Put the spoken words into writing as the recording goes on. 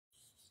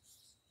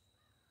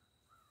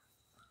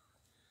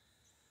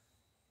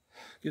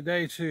Good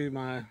day to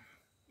my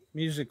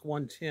Music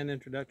 110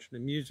 Introduction to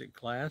Music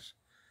class.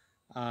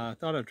 I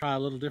thought I'd try a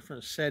little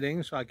different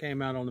setting, so I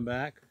came out on the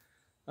back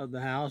of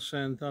the house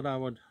and thought I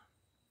would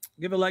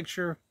give a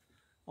lecture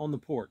on the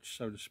porch,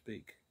 so to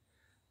speak.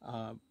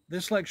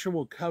 This lecture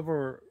will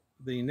cover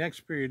the next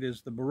period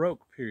is the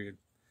Baroque period.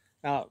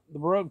 Now, the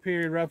Baroque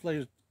period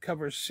roughly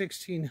covers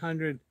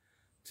 1600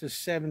 to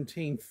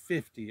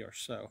 1750 or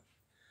so.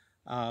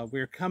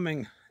 We're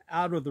coming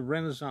out of the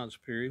Renaissance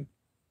period,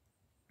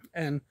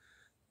 and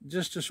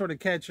just to sort of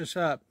catch us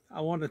up, I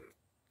want to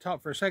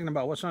talk for a second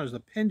about what's known as the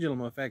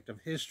pendulum effect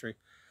of history.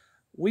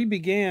 We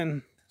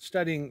began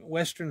studying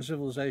Western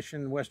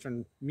civilization,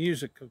 Western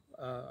music,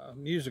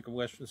 music of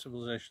Western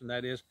civilization,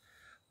 that is,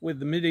 with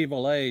the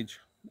medieval age.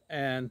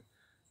 And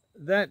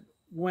that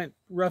went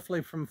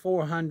roughly from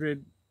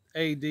 400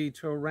 AD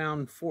to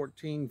around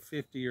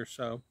 1450 or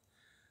so.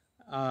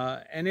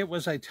 And it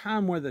was a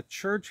time where the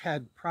church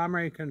had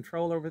primary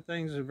control over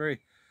things, a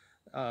very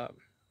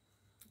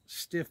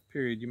stiff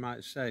period, you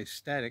might say,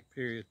 static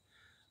period.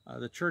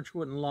 The church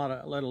wouldn't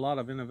let a lot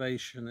of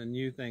innovation and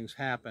new things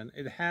happen.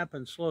 It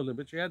happened slowly,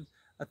 but you had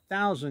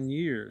 1,000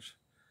 years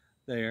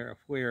there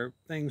where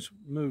things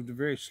moved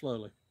very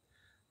slowly.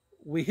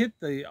 We hit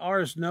the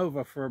Ars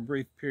Nova for a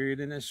brief period,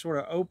 and it sort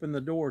of opened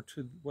the door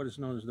to what is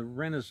known as the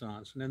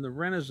Renaissance. And in the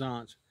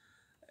Renaissance,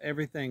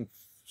 everything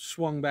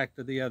swung back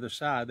to the other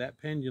side.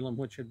 That pendulum,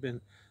 which had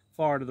been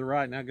far to the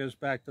right, now goes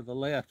back to the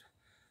left,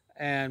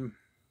 and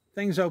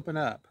things open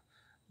up.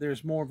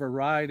 There's more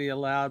variety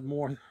allowed,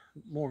 more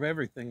of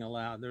everything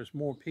allowed. There's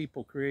more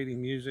people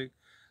creating music,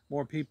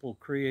 more people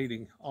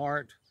creating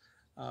art,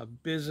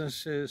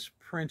 businesses,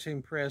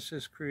 printing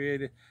presses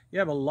created. You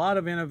have a lot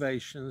of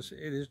innovations.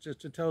 It is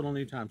just a total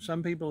new time.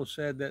 Some people have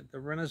said that the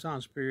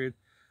Renaissance period,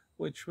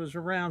 which was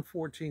around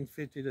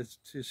 1450 to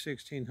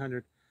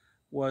 1600,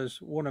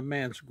 was one of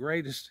man's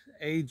greatest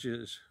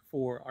ages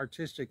for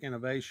artistic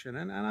innovation,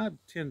 and I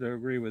tend to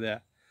agree with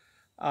that.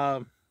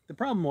 The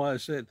problem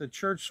was that the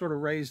church sort of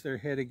raised their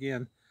head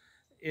again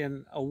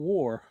in a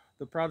war,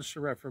 the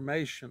Protestant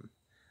Reformation.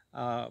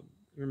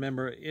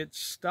 Remember, it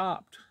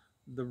stopped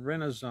the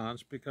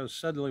Renaissance because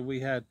suddenly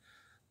we had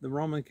the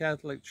Roman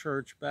Catholic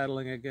Church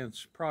battling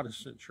against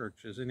Protestant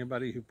churches.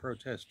 Anybody who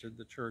protested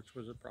the church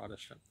was a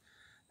Protestant.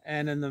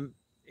 And in the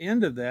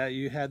end of that,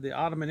 you had the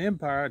Ottoman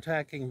Empire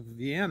attacking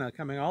Vienna,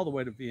 coming all the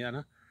way to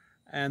Vienna,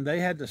 and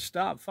they had to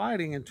stop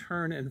fighting and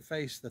turn and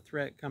face the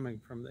threat coming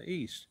from the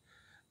east.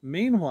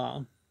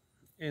 Meanwhile,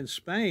 in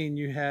Spain,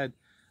 you had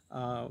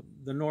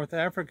the North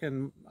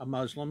African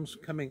Muslims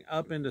coming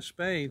up into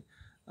Spain.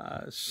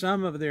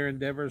 Some of their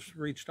endeavors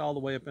reached all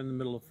the way up in the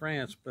middle of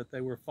France, but they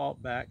were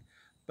fought back.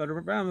 But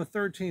around the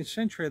 13th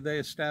century, they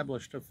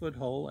established a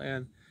foothold,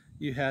 and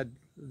you had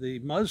the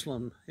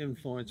Muslim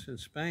influence in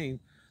Spain,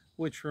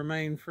 which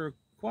remained for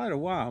quite a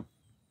while.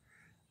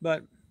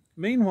 But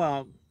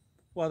meanwhile,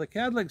 while the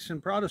Catholics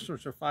and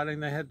Protestants are fighting,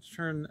 they had to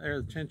turn their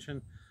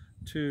attention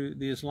to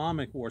the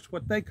Islamic wars,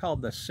 what they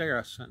called the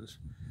Saracens.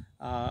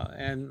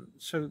 And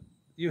so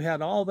you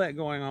had all that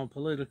going on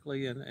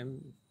politically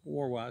and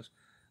war-wise,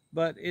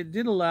 but it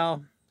did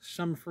allow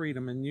some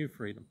freedom and new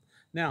freedom.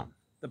 Now,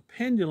 the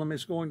pendulum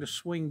is going to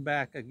swing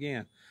back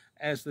again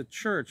as the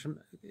church,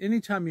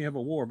 anytime you have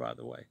a war, by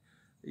the way,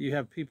 you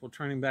have people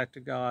turning back to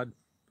God,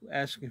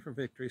 asking for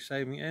victory,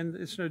 saving, and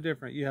it's no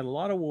different. You had a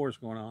lot of wars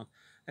going on,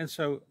 and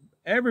so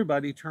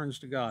everybody turns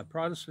to God,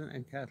 Protestant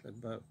and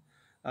Catholic both.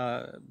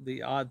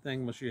 The odd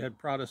thing was you had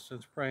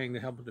Protestants praying to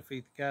help them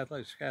defeat the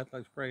Catholics,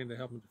 Catholics praying to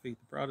help them defeat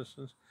the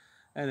Protestants,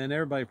 and then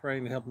everybody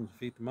praying to help them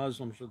defeat the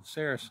Muslims or the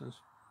Saracens.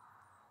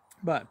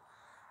 But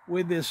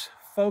with this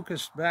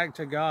focus back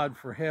to God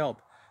for help,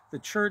 the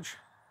church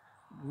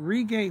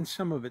regained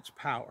some of its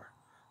power,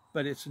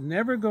 but it's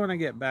never going to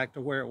get back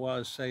to where it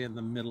was, say, in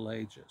the Middle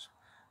Ages.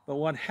 But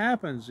what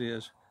happens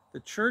is the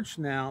church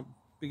now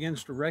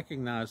begins to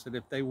recognize that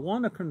if they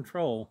want to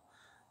control,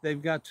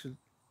 they've got to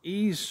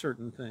ease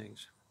certain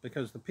things,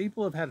 because the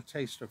people have had a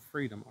taste of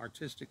freedom,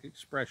 artistic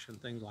expression,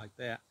 things like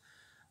that.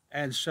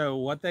 And so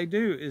what they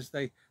do is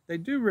they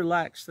do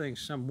relax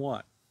things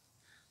somewhat.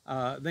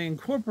 They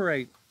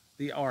incorporate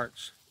the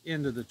arts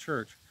into the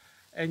church.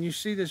 And you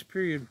see this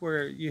period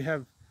where you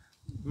have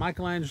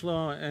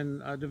Michelangelo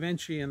and Da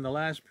Vinci in the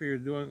last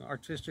period doing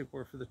artistic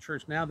work for the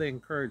church. Now they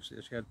encourage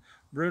this. You had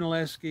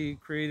Brunelleschi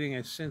creating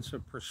a sense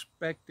of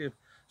perspective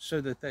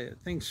so that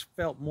things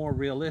felt more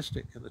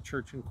realistic, and the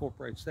church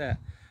incorporates that.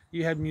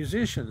 You had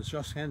musicians.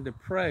 Josquin de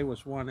Prez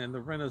was one in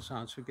the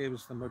Renaissance who gave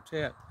us the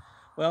motet.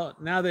 Well,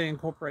 now they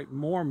incorporate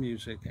more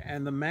music,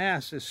 and the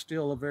Mass is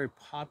still a very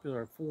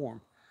popular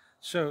form.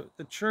 So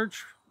the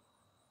church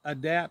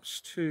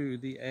adapts to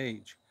the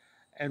age.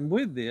 And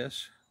with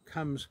this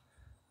comes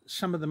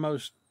some of the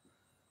most,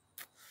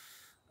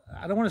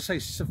 I don't want to say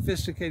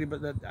sophisticated,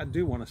 but I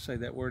do want to say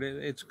that word.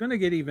 It's going to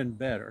get even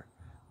better,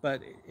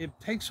 but it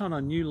takes on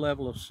a new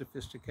level of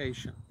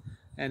sophistication,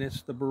 and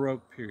it's the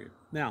Baroque period.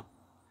 Now,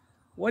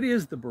 what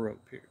is the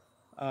Baroque period?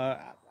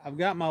 I've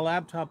got my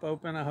laptop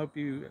open. I hope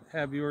you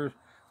have your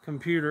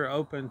computer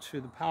open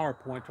to the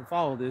PowerPoint to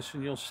follow this,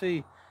 and you'll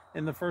see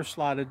in the first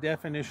slide a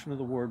definition of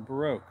the word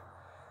Baroque.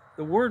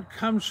 The word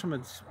comes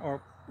from,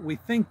 or we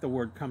think the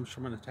word comes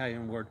from an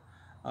Italian word,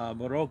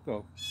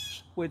 Barocco,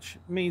 which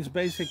means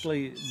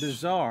basically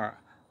bizarre.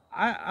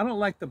 I don't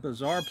like the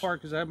bizarre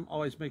part because that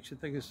always makes you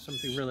think it's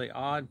something really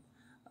odd.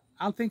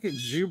 I think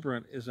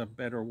exuberant is a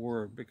better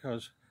word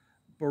because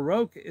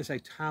Baroque is a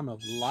time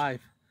of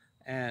life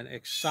and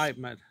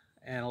excitement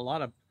and a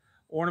lot of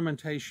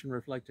ornamentation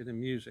reflected in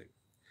music.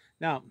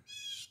 Now,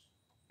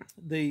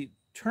 the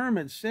term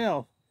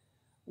itself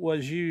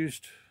was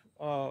used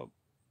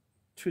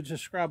to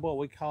describe what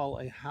we call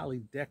a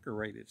highly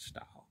decorated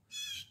style.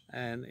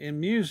 And in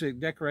music,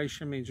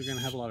 decoration means you're going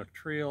to have a lot of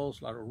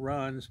trills, a lot of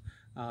runs,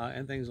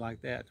 and things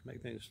like that to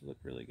make things look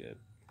really good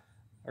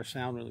or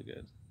sound really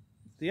good.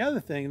 The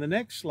other thing, the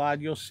next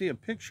slide, you'll see a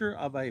picture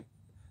of a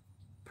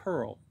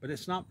pearl, but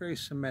it's not very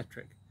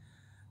symmetric.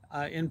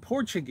 In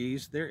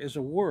Portuguese, there is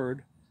a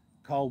word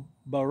called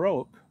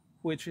baroque,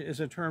 which is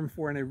a term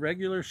for an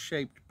irregular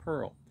shaped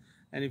pearl.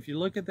 And if you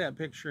look at that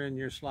picture in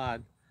your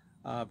slide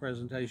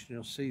presentation,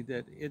 you'll see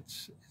that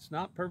it's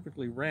not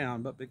perfectly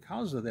round, but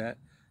because of that,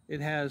 it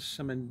has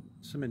some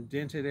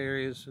indented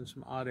areas and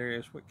some odd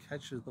areas what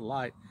catches the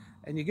light,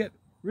 and you get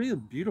really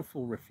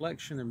beautiful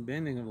reflection and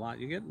bending of light.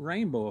 You get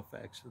rainbow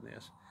effects in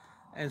this.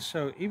 And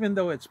so even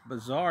though it's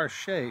bizarre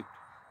shaped,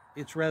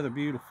 it's rather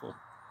beautiful.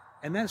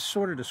 And that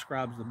sort of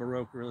describes the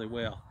Baroque really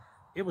well.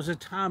 It was a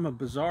time of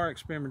bizarre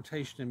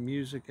experimentation in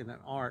music and in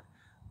art,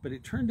 but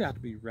it turned out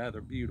to be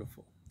rather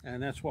beautiful.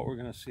 And that's what we're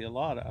going to see a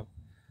lot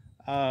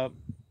of.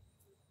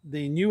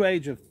 The new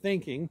age of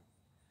thinking,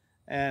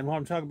 and what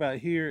I'm talking about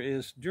here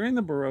is during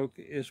the Baroque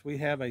is we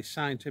have a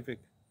scientific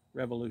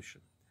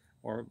revolution,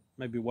 or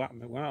maybe what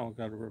I've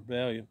got a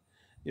rebellion.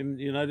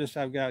 You notice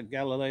I've got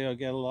Galileo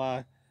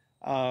Galilei.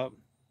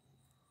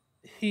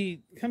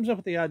 He comes up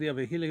with the idea of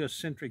a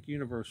heliocentric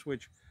universe,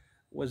 which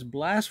was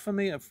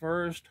blasphemy at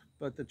first,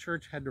 but the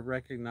church had to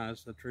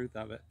recognize the truth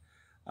of it,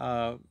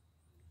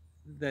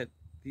 that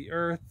the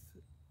earth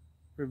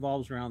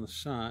revolves around the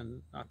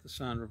sun, not the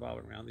sun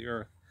revolving around the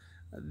earth.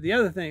 The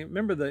other thing,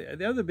 remember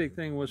the other big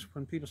thing was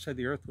when people said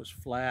the earth was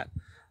flat,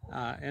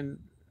 and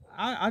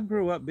I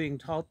grew up being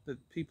taught that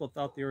people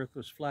thought the earth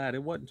was flat.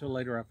 It wasn't until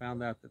later I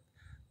found out that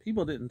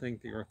people didn't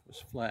think the earth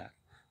was flat.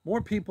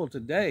 More people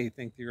today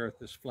think the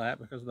earth is flat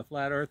because of the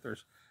flat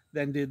earthers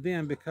than did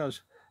then,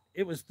 because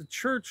it was the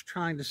church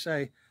trying to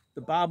say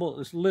the Bible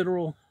is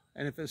literal,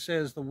 and if it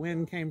says the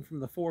wind came from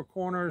the four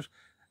corners,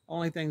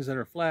 only things that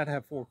are flat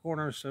have four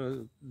corners,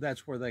 so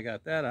that's where they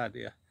got that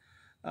idea.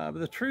 But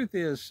the truth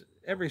is,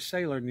 every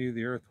sailor knew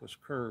the earth was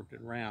curved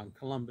and round.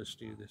 Columbus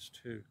knew this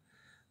too.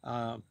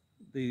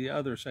 The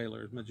other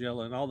sailors,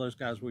 Magellan, all those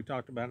guys we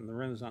talked about in the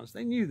Renaissance,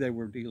 they knew they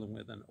were dealing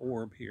with an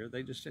orb here.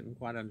 They just didn't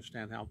quite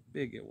understand how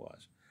big it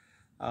was.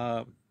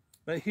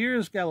 But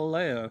here's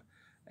Galileo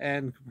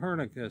and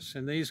Copernicus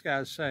and these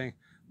guys saying,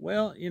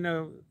 well, you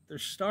know,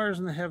 there's stars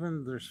in the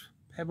heaven, there's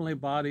heavenly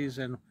bodies,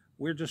 and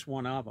we're just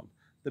one of them.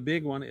 The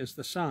big one is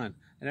the sun,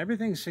 and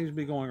everything seems to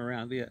be going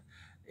around it.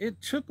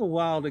 It took a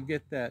while to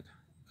get that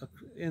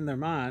in their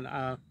mind.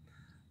 I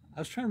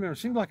was trying to remember, it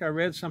seemed like I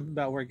read something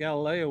about where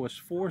Galileo was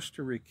forced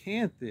to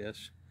recant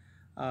this,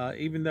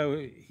 even though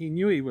he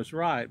knew he was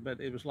right, but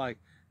it was like,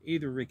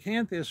 either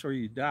recant this or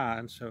you die,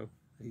 and so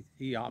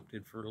he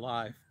opted for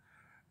life.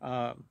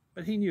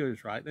 But he knew he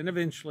was right, and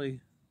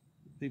eventually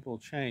people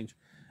change.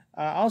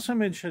 I also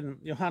mentioned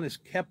Johannes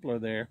Kepler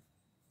there.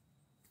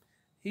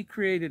 He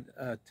created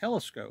a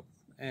telescope,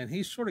 and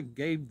he sort of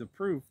gave the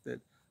proof that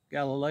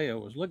Galileo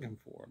was looking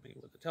for. I mean,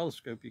 with the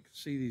telescope, you can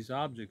see these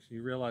objects, and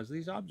you realize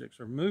these objects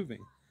are moving.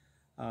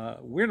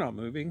 We're not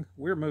moving.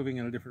 We're moving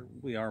in a different,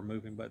 we are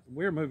moving, but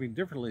we're moving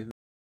differently than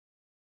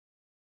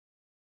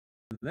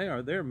they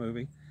are. They're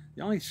moving.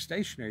 The only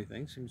stationary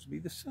thing seems to be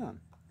the sun.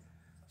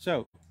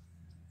 So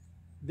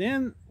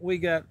then we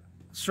got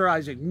Sir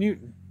Isaac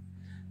Newton.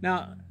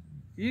 Now,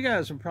 you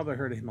guys have probably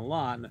heard of him a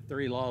lot, and the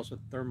 3 laws of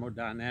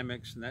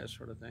thermodynamics and that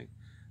sort of thing.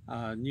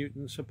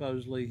 Newton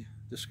supposedly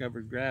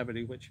discovered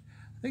gravity, which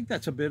I think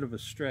that's a bit of a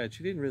stretch.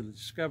 He didn't really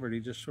discover it, he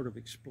just sort of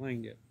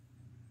explained it.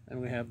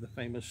 And we have the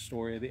famous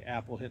story of the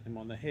apple hitting him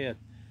on the head.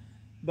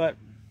 But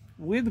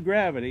with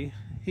gravity,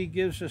 he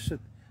gives us a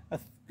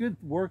good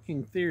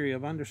working theory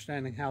of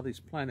understanding how these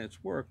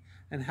planets work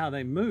and how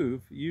they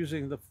move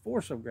using the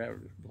force of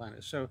gravity of the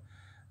planets. So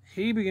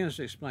he begins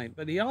to explain,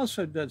 but he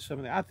also does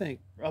something, I think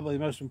probably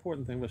the most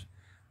important thing was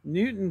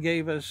Newton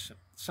gave us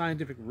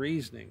scientific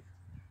reasoning.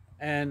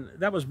 And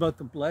that was both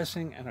a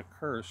blessing and a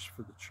curse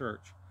for the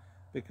church,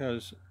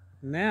 because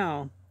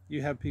now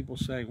you have people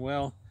saying,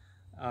 well,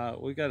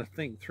 we got to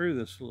think through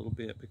this a little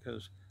bit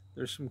because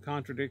there's some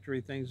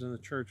contradictory things in the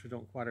church we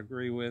don't quite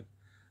agree with.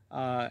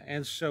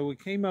 And so we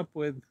came up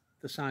with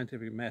the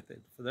scientific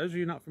method. For those of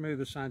you not familiar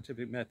with the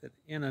scientific method,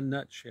 in a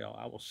nutshell,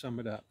 I will sum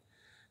it up.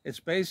 It's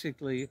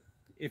basically,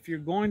 if you're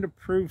going to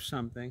prove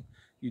something,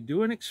 you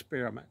do an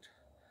experiment.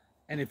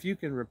 And if you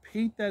can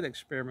repeat that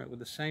experiment with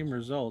the same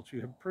results,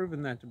 you have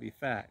proven that to be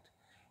fact.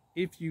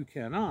 If you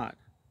cannot,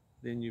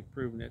 then you've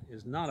proven it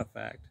is not a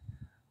fact,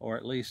 or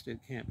at least it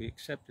can't be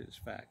accepted as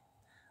fact.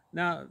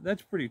 Now,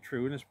 that's pretty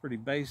true and it's pretty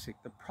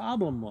basic. The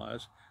problem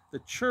was the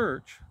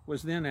church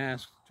was then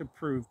asked to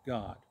prove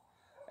God.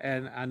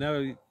 And I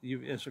know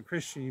you, as a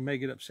Christian, you may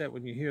get upset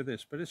when you hear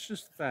this, but it's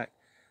just the fact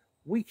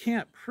we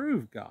can't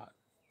prove God.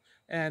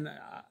 And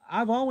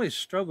I've always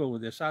struggled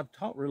with this. I've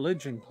taught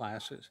religion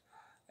classes.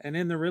 And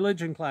in the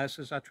religion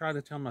classes, I try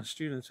to tell my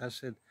students, I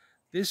said,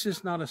 this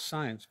is not a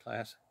science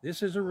class.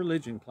 This is a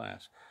religion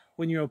class.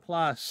 When you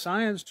apply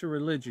science to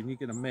religion, you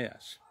get a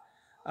mess.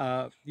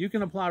 You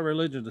can apply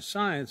religion to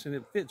science and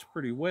it fits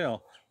pretty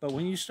well. But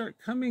when you start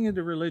coming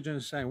into religion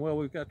and saying, well,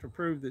 we've got to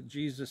prove that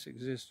Jesus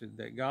existed,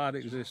 that God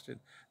existed,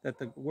 that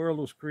the world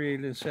was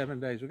created in 7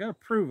 days, we've got to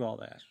prove all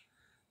that.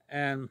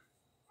 And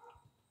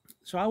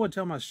so I would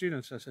tell my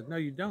students, I said, no,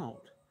 you don't.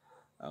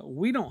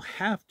 We don't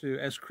have to,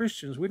 as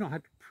Christians, we don't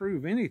have to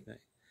prove anything,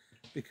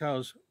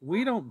 because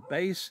we don't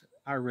base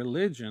our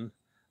religion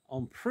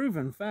on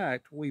proven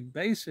fact. We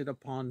base it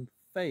upon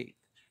faith.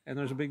 And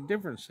there's a big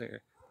difference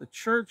there. The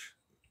church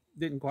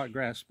didn't quite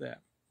grasp that,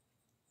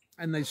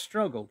 and they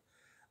struggled.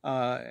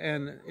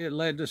 And it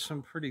led to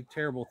some pretty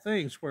terrible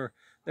things where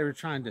they were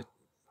trying to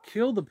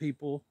kill the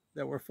people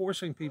that were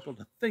forcing people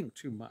to think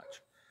too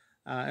much.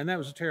 And that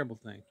was a terrible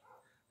thing.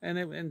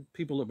 And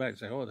people look back and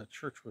say, oh, the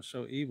church was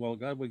so evil.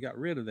 God, we got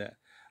rid of that.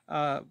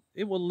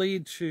 It will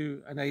lead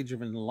to an age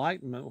of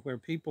enlightenment where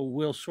people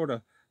will sort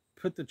of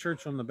put the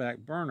church on the back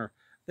burner.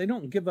 They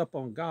don't give up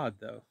on God,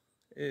 though.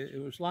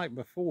 It was like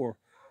before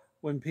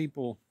when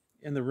people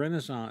in the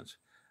Renaissance,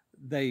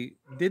 they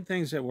did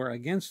things that were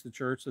against the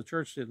church. The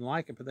church didn't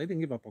like it, but they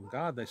didn't give up on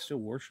God. They still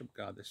worshiped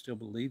God. They still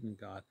believed in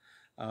God.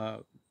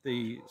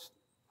 The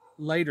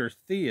later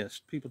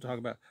theists, people talk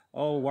about,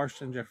 oh,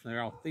 Washington, Jefferson,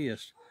 they're all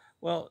theists.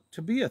 Well,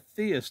 to be a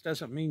theist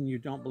doesn't mean you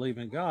don't believe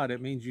in God.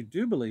 It means you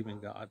do believe in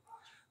God.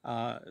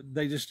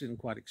 They just didn't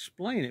quite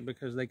explain it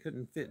because they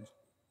couldn't fit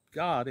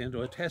God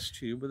into a test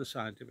tube with a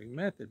scientific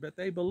method. But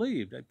they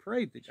believed. They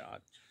prayed to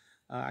God.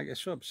 I get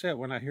so upset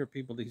when I hear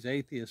people, these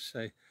atheists,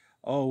 say,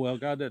 oh, well,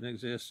 God doesn't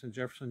exist, and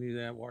Jefferson knew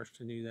that,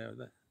 Washington knew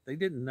that. They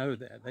didn't know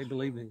that. They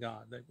believed in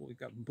God. We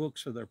got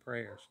books of their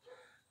prayers.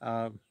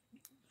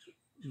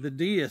 The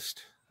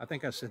deist, I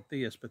think I said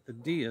theist, but the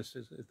deist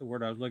is the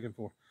word I was looking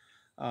for,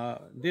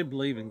 did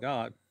believe in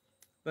God.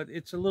 But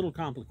it's a little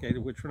complicated,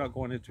 which we're not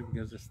going into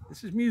because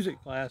this is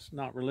music class,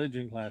 not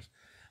religion class.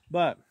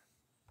 But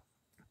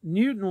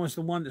Newton was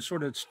the one that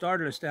sort of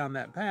started us down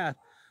that path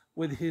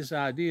with his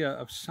idea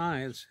of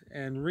science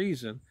and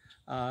reason.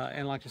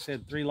 And like I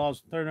said, 3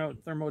 laws of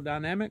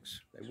thermodynamics,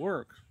 they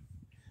work.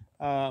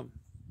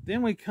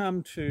 Then we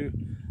come to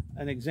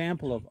an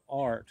example of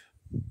art.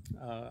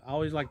 I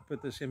always like to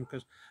put this in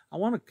because I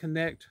want to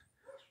connect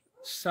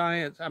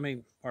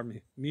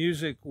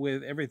music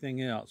with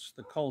everything else,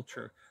 the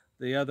culture,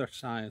 the other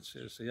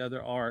sciences, the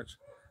other arts.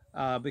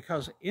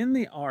 Because in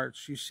the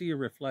arts, you see a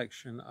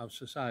reflection of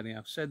society.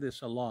 I've said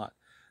this a lot.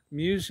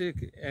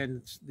 Music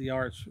and the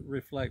arts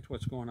reflect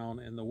what's going on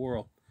in the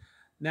world.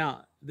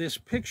 Now, this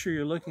picture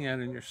you're looking at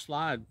in your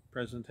slide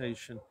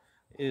presentation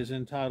is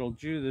entitled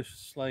Judas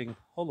Slaying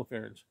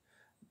Holofernes.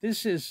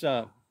 This is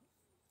a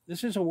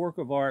work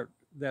of art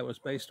that was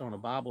based on a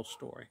Bible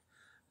story.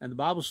 And the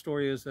Bible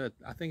story is that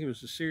I think it was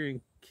the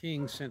Syrian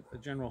king sent the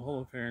general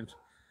Holofernes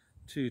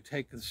to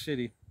take the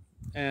city.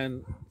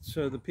 And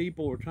so the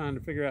people were trying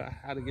to figure out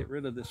how to get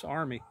rid of this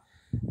army.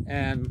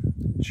 And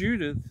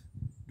Judith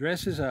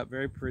dresses up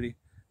very pretty,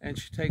 and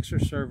she takes her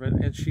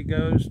servant, and she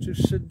goes to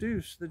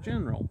seduce the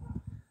general.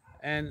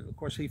 And, of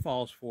course, he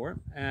falls for it.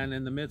 And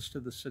in the midst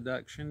of the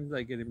seduction,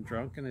 they get him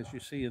drunk. And as you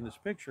see in this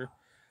picture,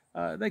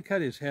 they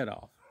cut his head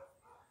off.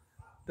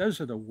 Those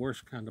are the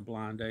worst kind of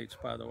blind dates,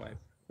 by the way.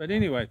 But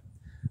anyway,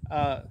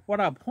 what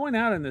I point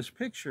out in this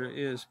picture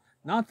is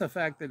not the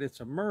fact that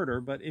it's a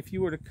murder, but if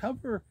you were to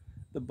cover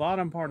the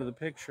bottom part of the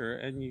picture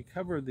and you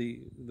cover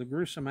the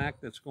gruesome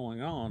act that's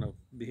going on of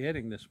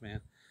beheading this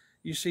man,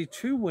 you see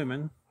 2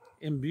 women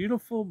in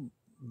beautiful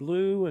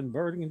blue and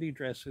burgundy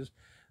dresses.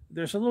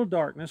 There's a little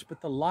darkness,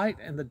 but the light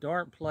and the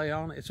dark play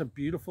on. It's a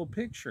beautiful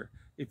picture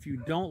if you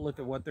don't look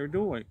at what they're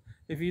doing.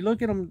 If you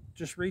look at them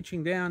just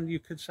reaching down, you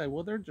could say,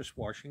 well, they're just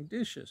washing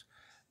dishes.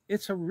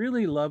 It's a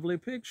really lovely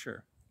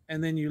picture.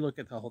 And then you look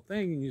at the whole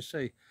thing and you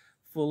say,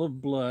 full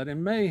of blood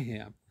and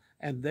mayhem.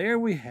 And there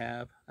we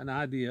have an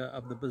idea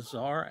of the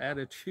bizarre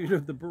attitude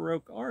of the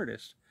Baroque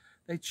artist.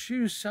 They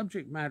choose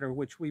subject matter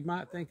which we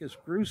might think is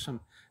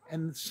gruesome,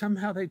 and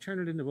somehow they turn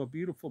it into a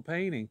beautiful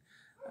painting.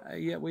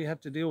 Yet we have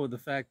to deal with the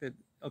fact that,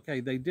 okay,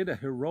 they did a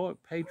heroic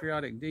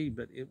patriotic deed,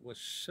 but it was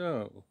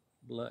so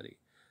bloody.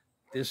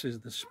 This is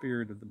the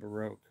spirit of the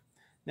Baroque.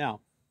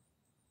 Now,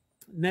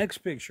 next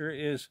picture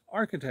is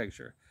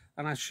architecture.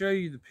 And I show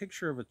you the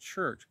picture of a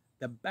church,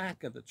 the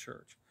back of the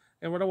church.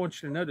 And what I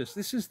want you to notice,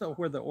 this is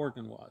where the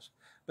organ was.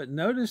 But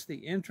notice the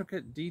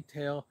intricate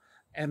detail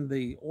and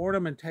the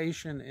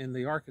ornamentation in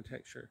the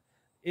architecture.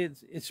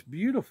 It's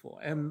beautiful.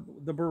 And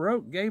the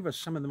Baroque gave us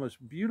some of the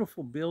most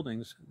beautiful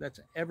buildings that's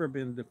ever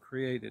been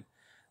created.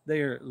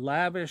 They are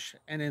lavish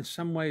and in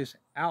some ways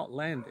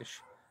outlandish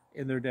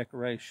in their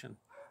decoration.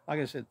 Like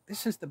I said,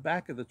 this is the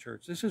back of the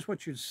church. This is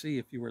what you'd see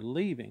if you were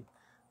leaving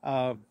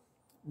Uh,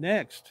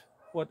 Next,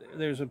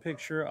 there's a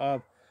picture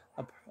of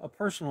a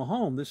personal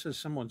home. This is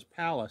someone's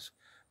palace,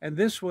 and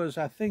this was,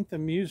 I think, the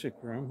music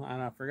room.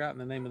 And I've forgotten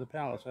the name of the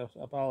palace. I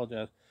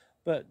apologize,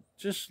 but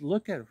just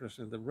look at it for a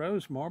second. The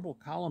rose marble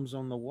columns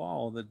on the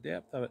wall, the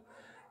depth of it.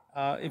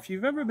 If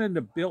you've ever been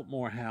to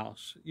Biltmore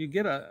House, you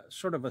get a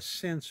sort of a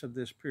sense of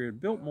this period.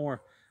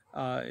 Biltmore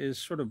is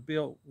sort of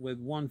built with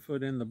one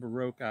foot in the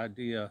Baroque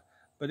idea,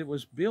 but it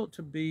was built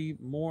to be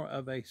more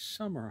of a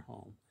summer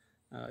home.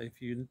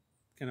 If you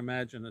can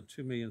imagine a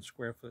 2 million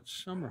square foot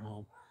summer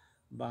home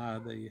by I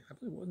believe,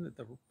 wasn't it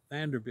the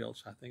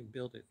Vanderbilts, I think,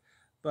 built it.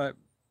 But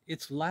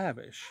it's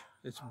lavish,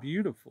 it's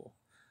beautiful.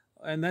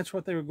 And that's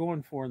what they were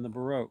going for in the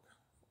Baroque,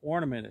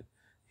 ornamented.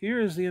 Here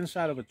is the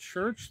inside of a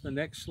church. The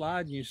next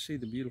slide, and you see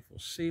the beautiful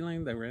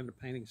ceiling. They were into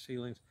painting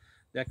ceilings,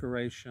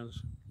 decorations,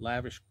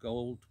 lavish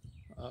gold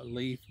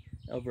leaf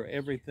over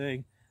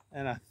everything.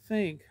 And I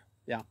think,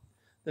 yeah,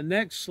 the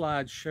next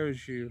slide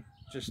shows you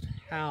just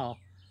how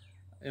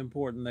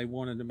important they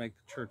wanted to make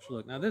the church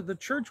look. Now, the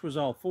church was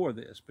all for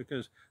this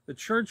because the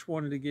church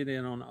wanted to get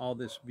in on all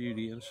this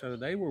beauty, and so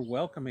they were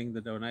welcoming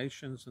the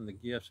donations and the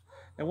gifts.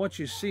 And what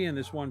you see in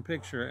this one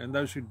picture, and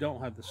those who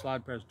don't have the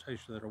slide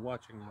presentation that are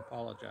watching, I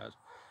apologize,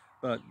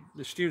 but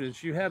the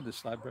students, you have the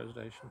slide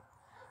presentation.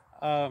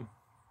 I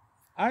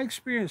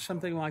experienced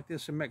something like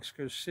this in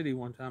Mexico City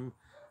one time.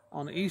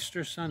 On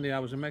Easter Sunday, I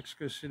was in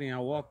Mexico City, and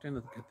I walked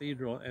into the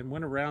cathedral and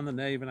went around the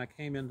nave, and I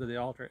came into the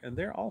altar, and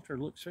their altar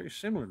looked very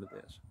similar to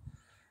this.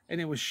 And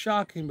it was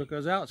shocking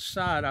because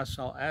outside I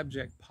saw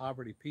abject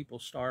poverty, people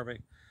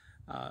starving.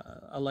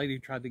 A lady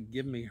tried to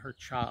give me her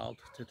child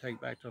to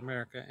take back to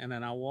America. And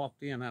then I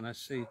walked in and I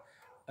see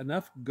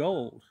enough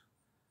gold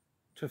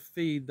to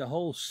feed the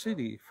whole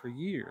city for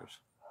years.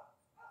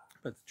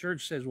 But the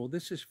church says, well,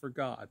 this is for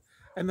God.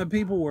 And the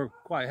people were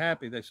quite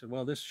happy. They said,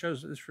 well, this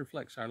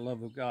reflects our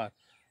love of God.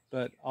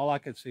 But all I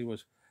could see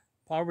was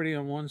poverty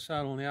on one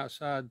side, on the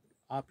outside,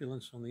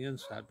 opulence on the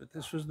inside. But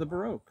this was the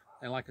Baroque.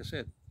 And like I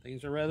said,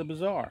 things are rather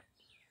bizarre.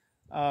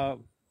 The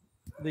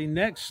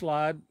next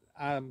slide,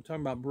 I'm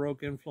talking about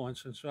Baroque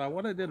influence. And so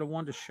what I did, I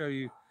wanted to show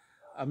you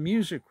a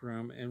music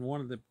room in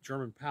one of the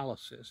German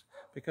palaces.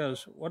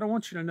 Because what I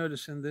want you to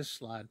notice in this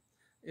slide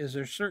is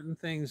there's certain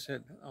things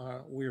that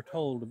we're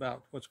told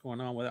about what's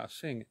going on without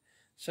seeing it.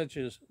 Such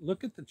as,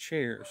 look at the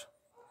chairs.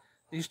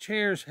 These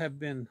chairs have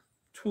been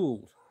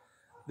tooled.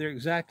 They're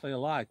exactly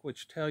alike,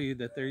 which tell you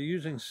that they're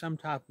using some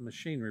type of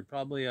machinery,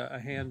 probably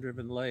a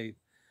hand-driven lathe.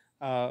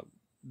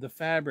 The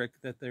fabric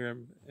that they're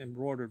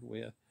embroidered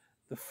with,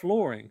 the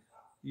flooring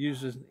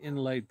uses an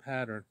inlaid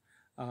pattern,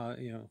 of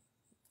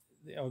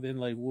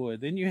inlaid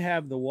wood. Then you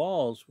have the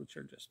walls, which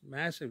are just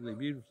massively,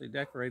 beautifully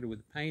decorated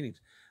with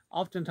paintings.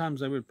 Oftentimes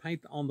they would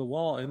paint on the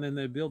wall and then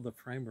they build the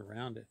frame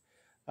around it.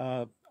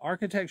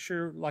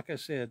 Architecture, like I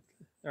said,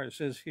 or it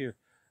says here,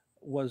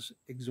 was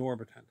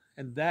exorbitant,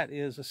 and that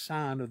is a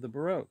sign of the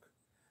Baroque.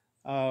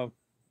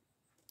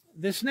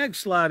 This next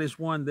slide is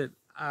one that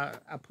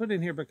I put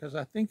in here because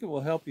I think it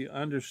will help you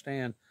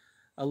understand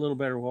a little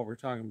better what we're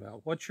talking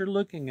about. What you're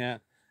looking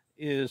at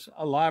is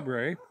a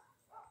library,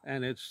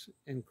 and it's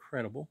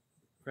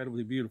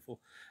incredibly beautiful.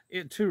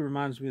 It too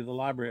reminds me of the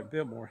library at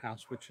Biltmore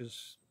House, which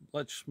is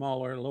much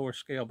smaller, lower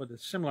scale, but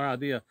it's a similar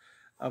idea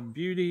of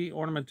beauty,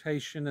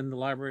 ornamentation in the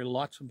library,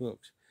 lots of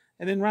books.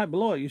 And then right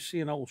below it, you see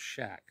an old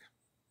shack.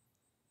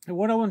 And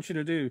what I want you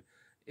to do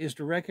is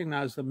to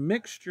recognize the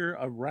mixture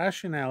of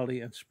rationality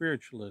and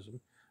spiritualism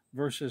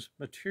versus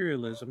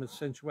materialism and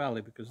sensuality,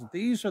 because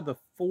these are the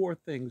four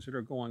things that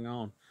are going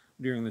on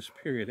during this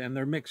period, and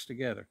they're mixed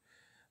together.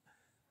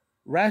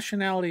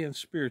 Rationality and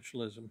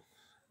spiritualism,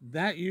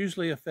 that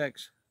usually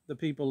affects the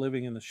people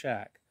living in the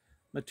shack.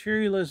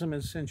 Materialism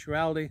and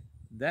sensuality,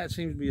 that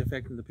seems to be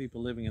affecting the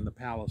people living in the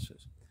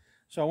palaces.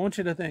 So I want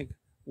you to think,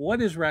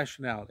 what is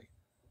rationality?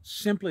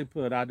 Simply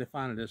put, I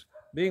define it as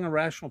being a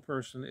rational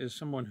person is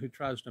someone who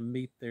tries to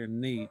meet their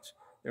needs.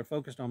 They're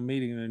focused on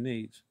meeting their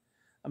needs.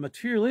 A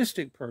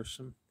materialistic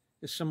person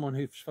is someone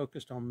who's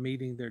focused on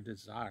meeting their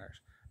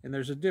desires. And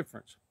there's a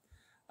difference.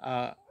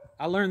 I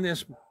learned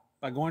this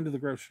by going to the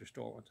grocery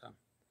store one time.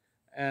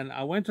 And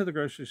I went to the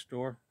grocery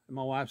store, and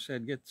my wife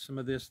said, get some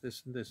of this,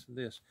 this, and this, and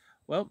this.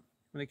 Well,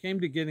 when it came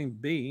to getting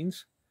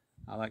beans,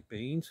 I like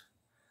beans,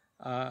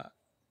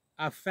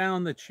 I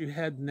found that you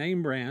had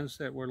name brands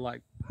that were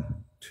like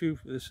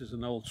this is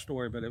an old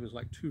story, but it was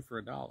like 2 for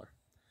 $1.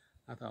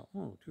 I thought,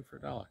 oh, 2 for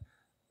 $1.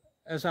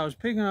 As I was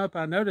picking up,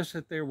 I noticed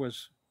that there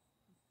was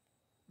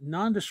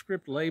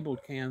nondescript labeled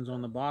cans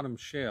on the bottom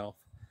shelf,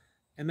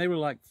 and they were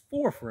like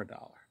 4 for $1.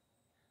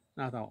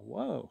 And I thought,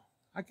 whoa,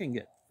 I can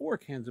get 4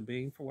 cans of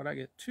beans for what I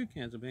get 2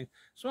 cans of beans.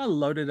 So I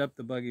loaded up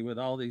the buggy with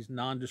all these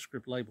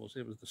nondescript labels.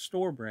 It was the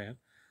store brand.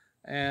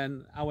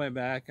 And I went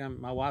back, and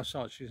my wife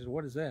saw it. She said,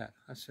 what is that?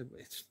 I said,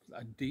 it's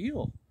a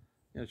deal.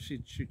 You know,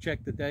 she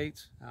checked the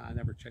dates. I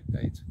never check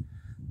dates.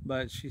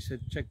 But she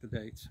said, check the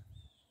dates.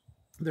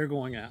 They're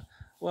going out.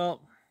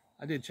 Well,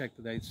 I did check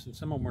the dates, and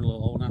some of them were a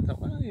little old. And I thought,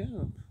 well, yeah,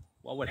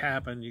 what would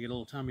happen? You get a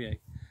little tummy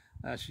ache.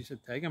 She said,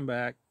 take them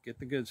back, get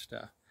the good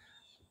stuff.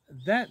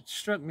 that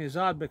struck me as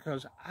odd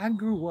because I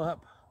grew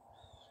up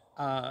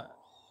uh,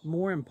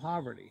 more in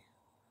poverty.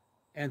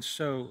 And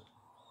so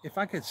if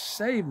I could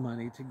save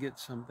money to get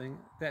something,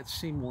 that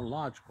seemed more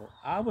logical.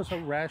 I was a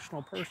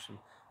rational person.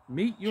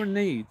 Meet your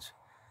needs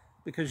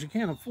because you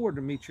can't afford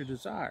to meet your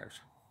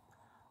desires.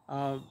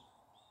 Uh,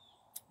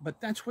 but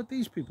that's what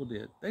these people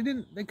did.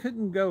 They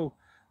couldn't go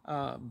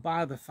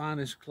buy the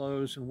finest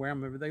clothes and wear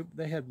them.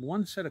 They had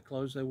one set of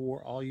clothes they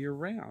wore all year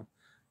round.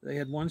 They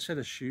had one set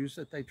of shoes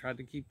that they tried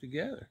to keep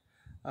together.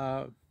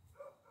 Uh,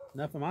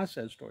 Enough of my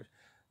sad stories.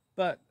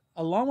 But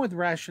along with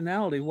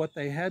rationality, what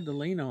they had to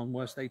lean on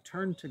was they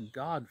turned to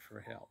God for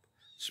help.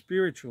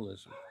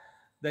 Spiritualism.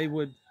 They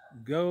would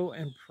go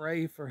and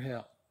pray for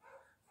help.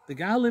 The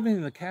guy living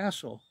in the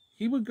castle,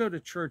 he would go to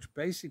church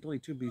basically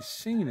to be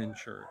seen in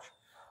church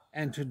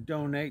and to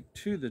donate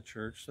to the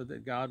church so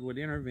that God would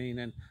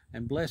intervene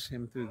and bless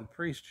him through the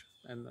priest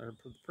or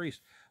the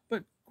priest.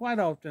 But quite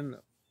often,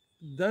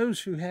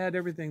 those who had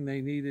everything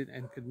they needed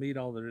and could meet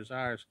all their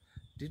desires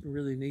didn't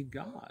really need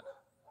God.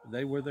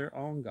 They were their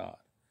own God.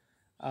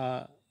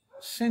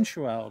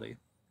 Sensuality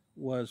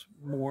was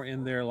more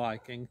in their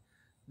liking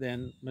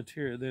than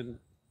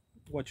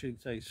what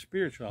you'd say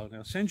spirituality.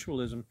 Now,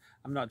 sensualism,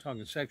 I'm not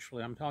talking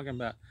sexually, I'm talking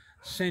about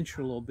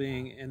sensual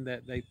being in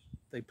that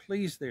they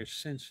please their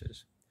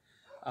senses.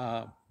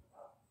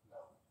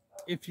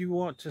 If you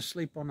want to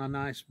sleep on a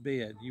nice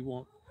bed, you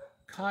want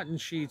cotton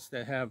sheets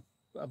that have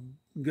a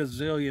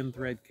gazillion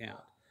thread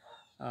count.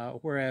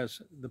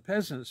 Whereas the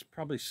peasants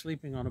probably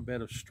sleeping on a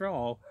bed of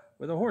straw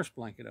with a horse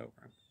blanket over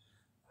them.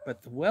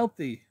 But the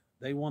wealthy,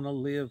 they want to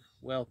live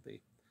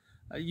wealthy.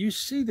 You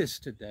see this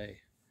today.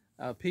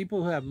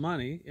 People who have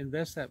money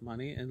invest that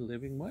money in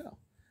living well.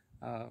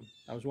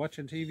 I was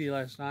watching TV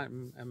last night,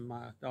 and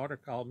my daughter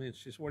called me, and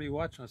she said, "What are you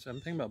watching?" I said, "I'm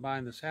thinking about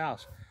buying this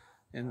house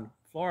in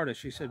Florida."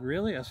 She said,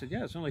 "Really?" I said,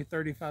 "Yeah, it's only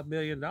 $35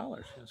 million.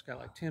 It's got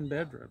like 10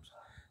 bedrooms.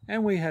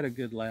 And we had a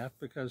good laugh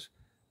because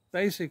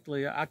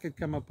basically I could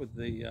come up with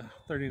the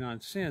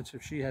 39 cents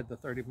if she had the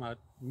 $35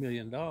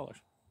 million.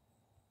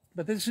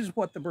 But this is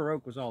what the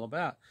Baroque was all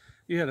about.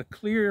 You had a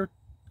clear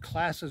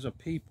classes of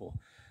people.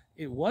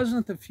 It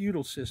wasn't the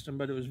feudal system,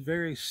 but it was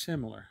very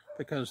similar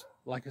because,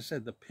 like I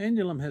said, the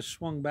pendulum has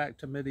swung back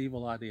to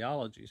medieval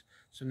ideologies.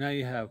 So now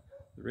you have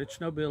the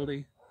rich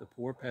nobility, the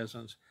poor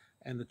peasants,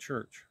 and the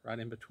church right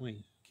in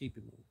between,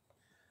 keeping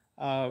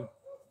them.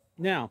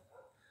 Now,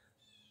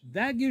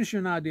 that gives you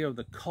an idea of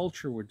the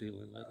culture we're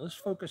dealing with. Let's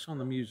focus on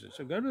the music.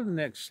 So go to the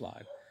next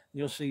slide.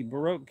 You'll see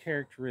Baroque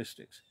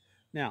characteristics.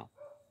 Now,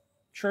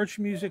 church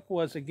music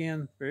was,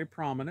 again, very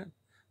prominent.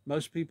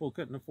 Most people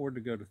couldn't afford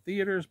to go to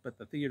theaters, but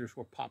the theaters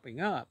were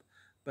popping up.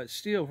 But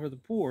still, for the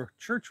poor,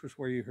 church was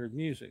where you heard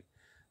music.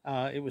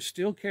 It was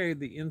still carried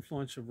the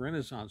influence of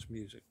Renaissance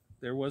music.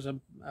 There was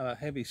a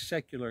heavy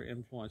secular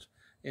influence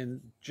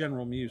in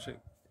general music.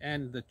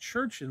 And the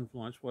church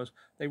influence was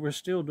they were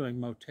still doing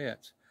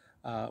motets,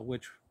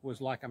 which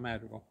was like a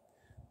madrigal,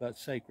 but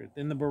sacred.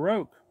 In the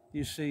Baroque,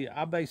 you see,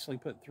 I basically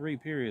put 3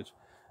 periods.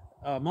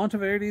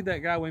 Monteverdi, that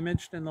guy we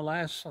mentioned in the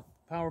last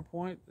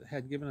PowerPoint,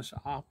 had given us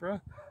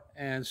opera,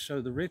 and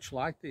so the rich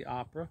liked the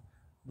opera.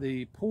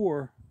 The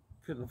poor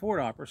couldn't afford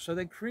opera, so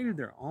they created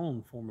their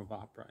own form of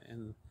opera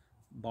in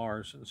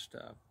bars and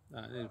stuff.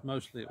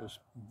 Mostly it was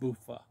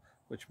buffa,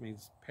 which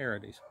means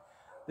parodies.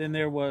 Then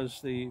there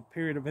was the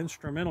period of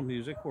instrumental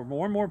music where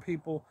more and more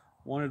people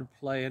wanted to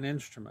play an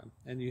instrument.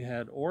 And you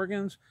had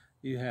organs,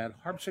 you had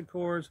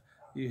harpsichords,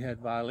 you had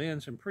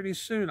violins, and pretty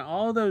soon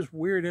all those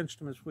weird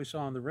instruments we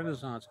saw in the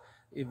Renaissance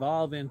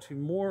evolved into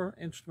more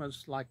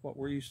instruments like what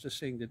we're used to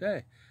seeing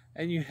today.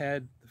 And you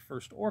had the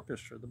first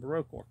orchestra, the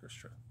Baroque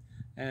orchestra.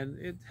 And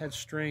it had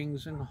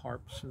strings and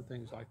harps and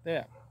things like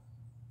that.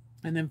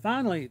 And then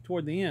finally,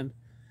 toward the end,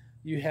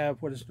 you have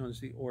what is known as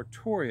the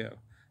oratorio.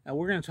 Now,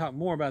 we're going to talk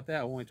more about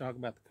that when we talk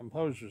about the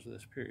composers of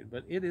this period,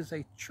 but it is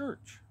a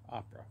church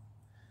opera.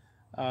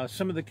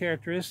 Some of the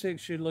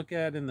characteristics you look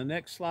at in the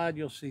next slide,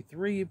 you'll see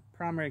 3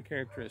 primary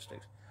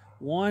characteristics.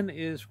 One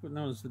is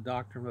known as the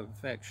doctrine of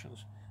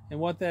affections. And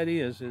what that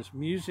is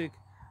music,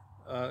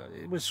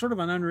 it was sort of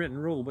an unwritten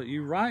rule, but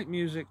you write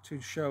music to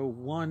show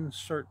one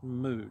certain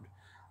mood.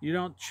 You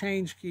don't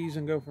change keys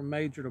and go from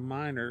major to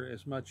minor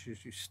as much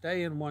as you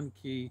stay in one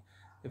key.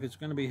 If it's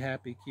going to be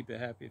happy, keep it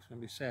happy. If it's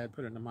going to be sad,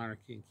 put it in a minor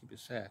key and keep it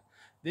sad.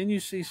 Then you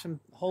see some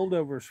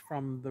holdovers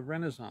from the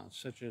Renaissance,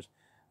 such as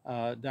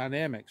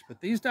dynamics.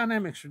 But these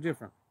dynamics are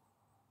different.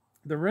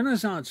 The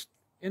Renaissance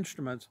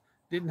instruments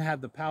didn't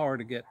have the power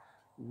to get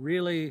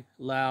really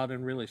loud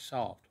and really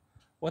soft.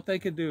 What they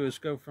could do is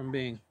go from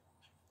being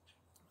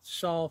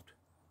soft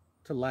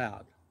to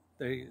loud.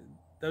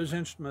 Those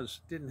instruments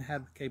didn't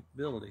have the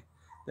capability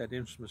that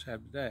instruments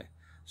have today.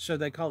 So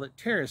they call it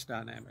terrace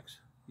dynamics.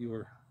 You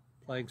were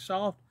playing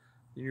soft,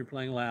 then you're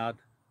playing loud,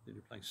 then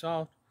you're playing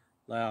soft,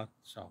 loud,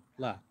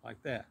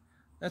 like that.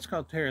 That's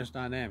called terrace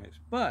dynamics.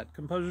 But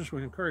composers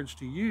were encouraged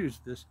to use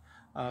this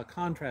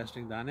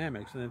contrasting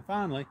dynamics. And then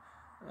finally,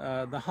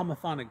 the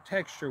homophonic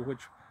texture,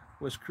 which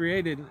was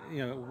created,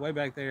 way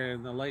back there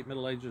in the late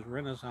Middle Ages,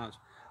 Renaissance,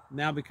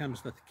 now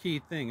becomes the key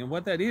thing. And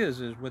what that is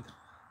with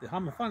the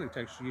homophonic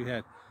texture, you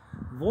had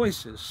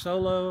voices,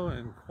 solo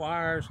and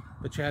choirs,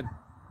 but you had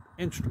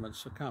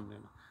instruments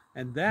accompanying them.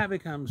 And that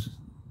becomes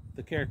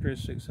the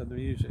characteristics of the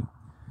music.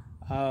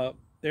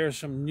 There are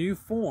some new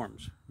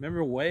forms.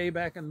 Remember way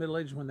back in the Middle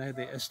Ages when they had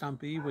the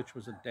estampie, which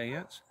was a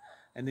dance,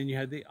 and then you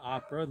had the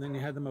opera, and then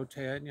you had the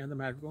motet, and you had the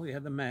madrigal, you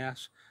had the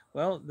mass.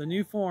 Well, the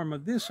new form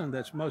of this one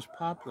that's most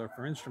popular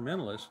for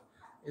instrumentalists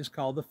is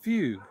called the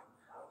fugue.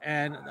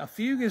 And a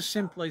fugue is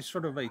simply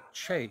sort of a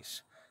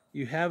chase.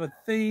 You have a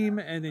theme,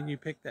 and then you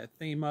pick that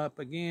theme up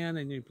again,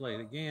 and you play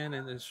it again,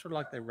 and it's sort of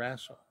like they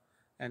wrestle.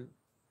 And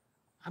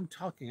I'm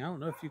talking, I don't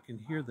know if you can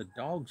hear the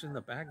dogs in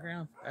the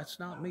background. That's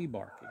not me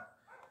barking.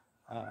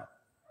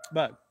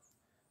 But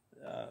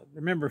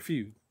remember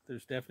fugue,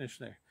 there's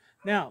definition there.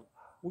 Now,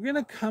 we're going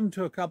to come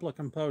to a couple of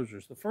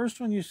composers. The first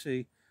one you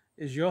see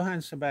is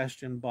Johann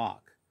Sebastian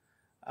Bach.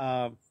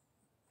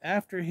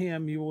 After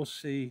him, you will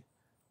see,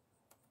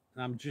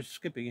 and I'm just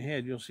skipping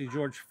ahead, you'll see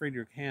George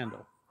Friedrich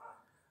Handel.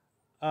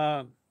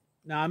 Now,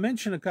 I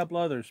mentioned a couple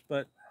others,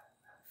 but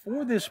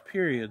for this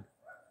period,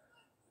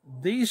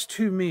 these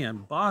two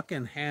men, Bach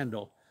and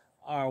Handel,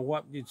 are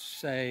what you'd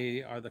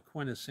say are the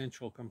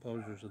quintessential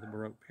composers of the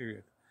Baroque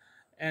period.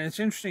 And it's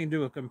interesting to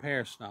do a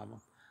comparison of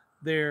them.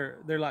 They're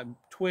like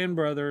twin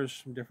brothers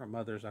from different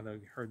mothers. I know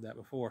you've heard that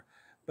before.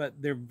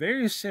 But they're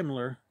very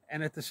similar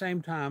and at the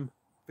same time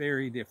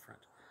very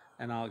different.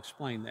 And I'll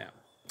explain that.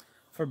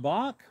 For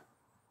Bach,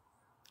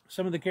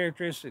 some of the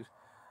characteristics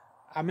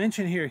I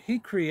mentioned here, he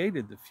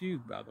created the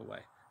fugue, by the way.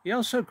 He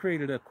also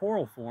created a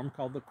choral form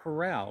called the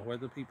chorale, where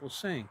the people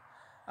sing.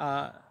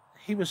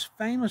 He was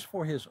famous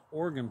for his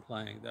organ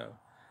playing, though.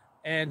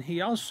 And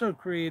he also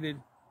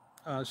created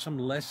some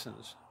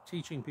lessons,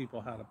 teaching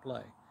people how to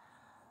play.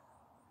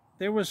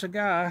 There was a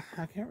guy,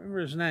 I can't remember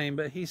his name,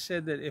 but he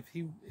said that if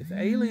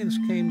aliens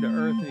came to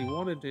Earth and he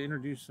wanted to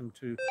introduce them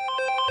to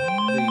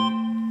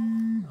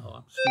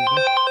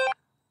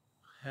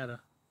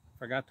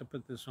forgot to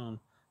put this on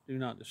Do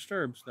Not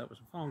Disturb, so that was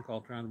a phone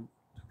call trying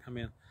to come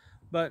in.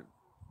 But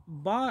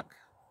Bach,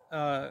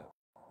 the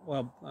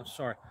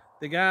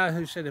guy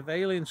who said if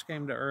aliens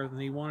came to Earth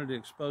and he wanted to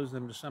expose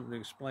them to something to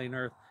explain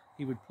Earth,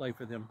 he would play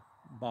for them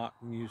Bach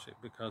music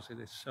because it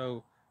is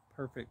so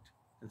perfect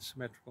and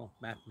symmetrical,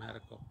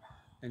 mathematical,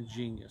 and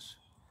genius.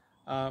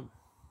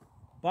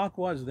 Bach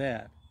was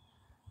that.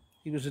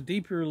 He was a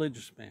deeply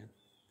religious man.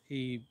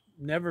 He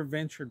never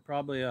ventured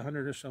probably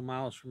 100 or so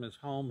miles from his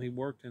home. He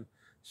worked in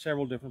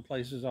several different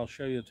places. I'll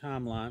show you a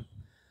timeline.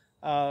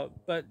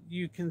 But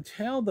you can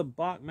tell the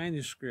Bach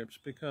manuscripts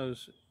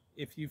because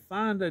if you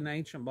find an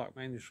ancient Bach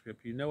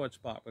manuscript, you know it's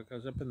Bach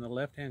because up in the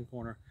left-hand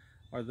corner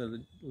are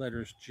the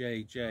letters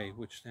JJ,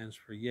 which stands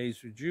for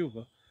Jesu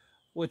Juva,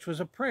 which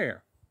was a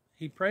prayer.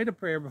 He prayed a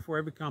prayer before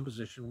every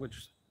composition,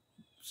 which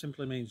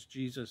simply means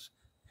Jesus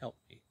help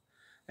me.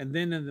 And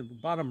then in the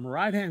bottom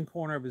right-hand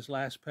corner of his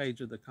last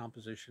page of the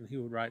composition, he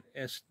would write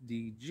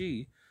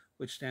SDG,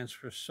 which stands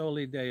for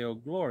Soli Deo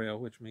Gloria,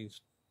 which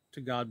means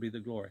to God be the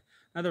glory.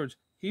 In other words,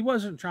 he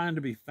wasn't trying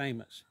to be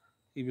famous.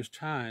 He was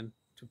trying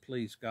to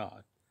please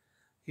God.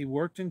 He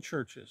worked in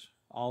churches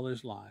all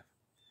his life.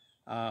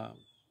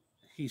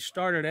 He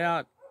started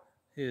out,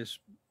 his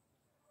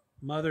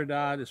mother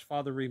died, his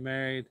father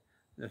remarried,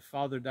 the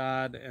father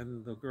died,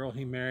 and the girl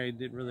he married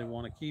didn't really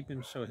want to keep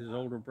him, so his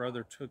older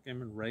brother took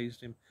him and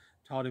raised him,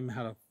 taught him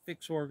how to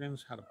fix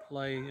organs, how to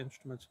play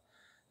instruments,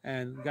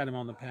 and got him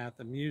on the path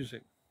of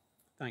music,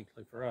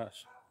 thankfully for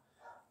us.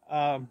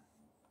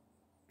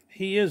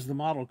 He is the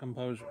model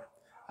composer.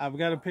 I've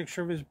got a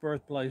picture of his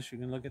birthplace. You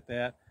can look at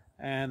that.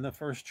 And the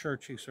first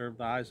church he served,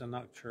 the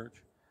Eisenach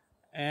Church.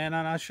 And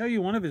I'll show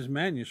you one of his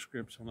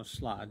manuscripts on a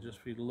slide just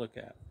for you to look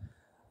at.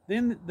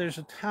 Then there's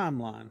a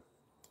timeline.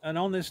 And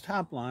on this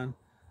timeline,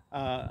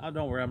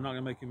 don't worry, I'm not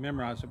going to make you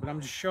memorize it, but I'm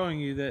just showing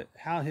you that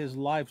how his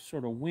life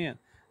sort of went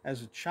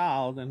as a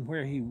child and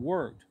where he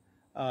worked,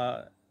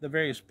 the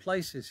various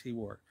places he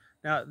worked.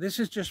 Now, this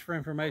is just for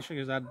information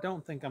because I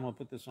don't think I'm going to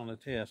put this on a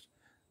test.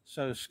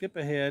 So skip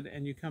ahead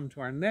and you come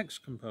to our next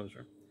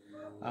composer,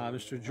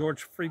 Mr.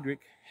 George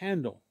Friedrich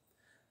Handel.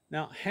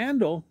 Now,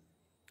 Handel,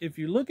 if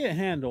you look at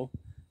Handel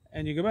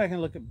and you go back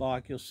and look at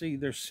Bach, you'll see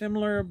they're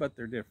similar, but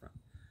they're different.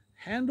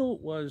 Handel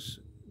was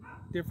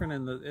different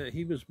in that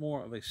he was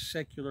more of a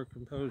secular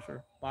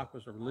composer. Bach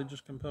was a religious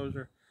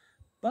composer,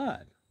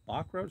 but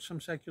Bach wrote some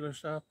secular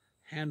stuff.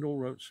 Handel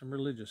wrote some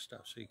religious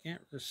stuff. So you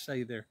can't just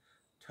say they're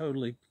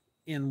totally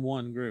in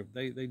one group.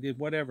 They did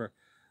whatever.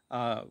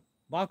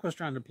 Bach was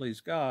trying to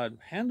please God.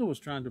 Handel was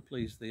trying to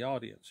please the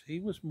audience. He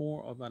was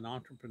more of an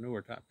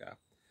entrepreneur type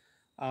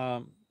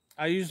guy.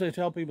 I usually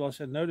tell people, I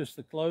said, notice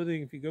the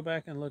clothing. If you go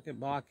back and look at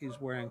Bach,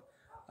 he's wearing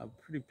a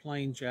pretty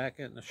plain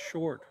jacket and a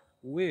short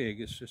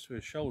wig. It's just to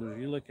his shoulders.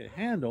 You look at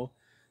Handel,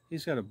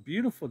 he's got a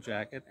beautiful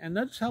jacket, and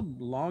notice how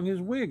long his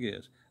wig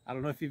is. I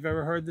don't know if you've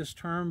ever heard this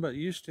term, but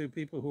used to,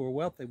 people who were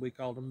wealthy, we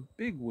called them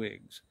big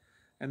wigs.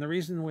 And the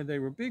reason why they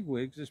were big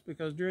wigs is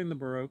because during the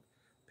Baroque,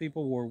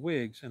 people wore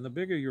wigs, and the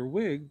bigger your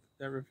wig,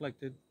 that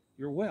reflected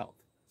your wealth.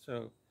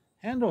 So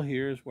Handel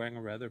here is wearing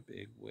a rather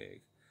big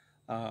wig.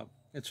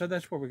 And so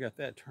that's where we got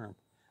that term.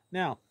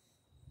 Now,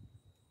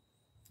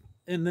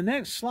 in the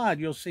next slide,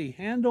 you'll see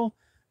Handel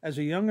as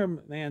a younger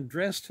man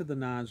dressed to the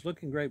nines,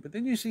 looking great. But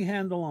then you see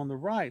Handel on the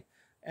right,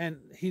 and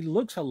he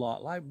looks a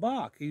lot like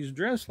Bach. He's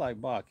dressed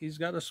like Bach. He's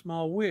got a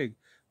small wig,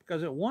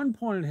 because at one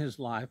point in his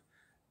life,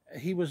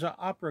 he was an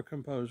opera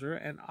composer,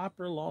 and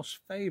opera lost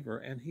favor,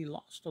 and he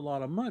lost a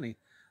lot of money.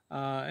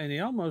 And he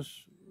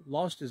almost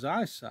lost his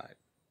eyesight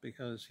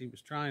because he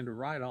was trying to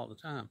write all the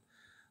time.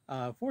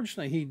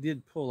 Fortunately, he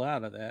did pull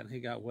out of that, and he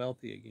got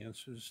wealthy again.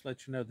 So just to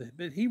let you know that,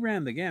 but he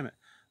ran the gamut.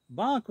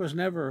 Bach was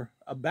never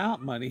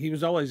about money. He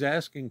was always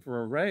asking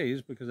for a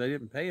raise because they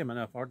didn't pay him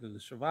enough hardly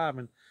to survive.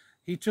 And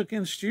he took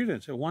in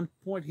students. At one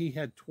point, he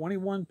had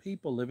 21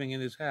 people living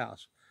in his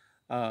house.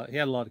 He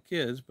had a lot of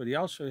kids, but he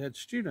also had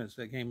students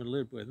that came and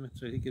lived with him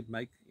so he could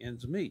make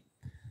ends meet.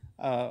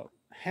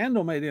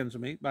 Handel made ends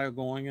meet by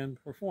going and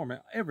performing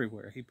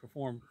everywhere. He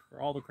performed for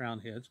all the crown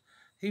heads.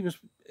 He was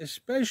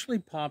especially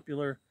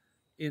popular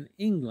in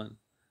England.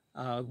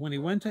 When he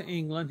went to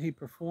England, he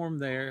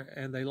performed there,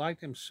 and they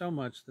liked him so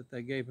much that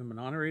they gave him an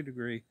honorary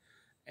degree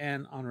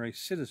and honorary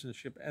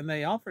citizenship, and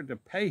they offered to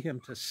pay him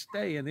to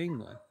stay in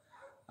England.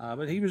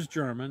 But he was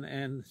German,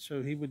 and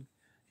so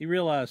he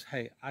realized,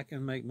 hey, I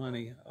can make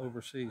money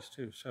overseas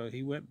too. So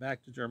he went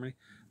back to Germany,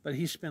 but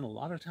he spent a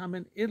lot of time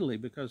in Italy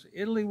because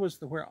Italy was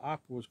where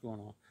opera was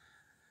going on.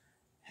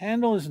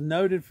 Handel is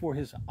noted for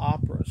his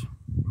operas.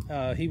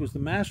 He was the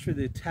master of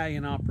the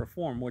Italian opera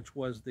form, which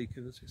was the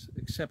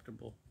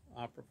acceptable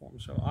opera form.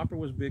 So opera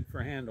was big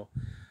for Handel.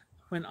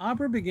 When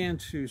opera began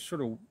to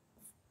sort of,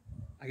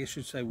 I guess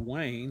you'd say,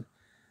 wane,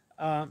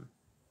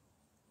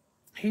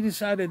 he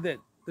decided that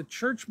the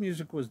church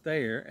music was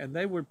there and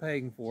they were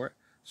paying for it.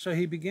 So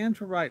he began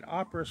to write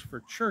operas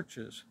for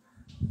churches.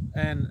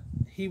 And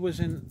he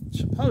was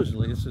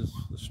supposedly, this is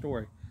the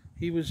story,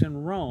 he was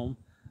in Rome.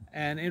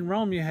 And in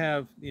Rome you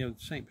have,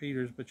 St.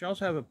 Peter's, but you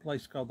also have a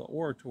place called the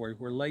Oratory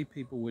where lay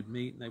people would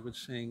meet and they would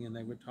sing and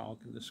they would talk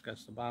and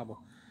discuss the Bible.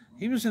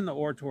 He was in the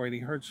Oratory and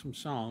he heard some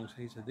songs.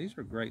 He said, these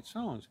are great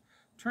songs.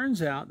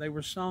 Turns out they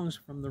were songs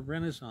from the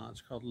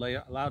Renaissance called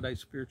Laude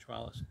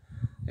Spiritualis.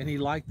 And he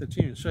liked the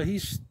tune. So he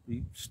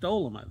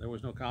stole them. There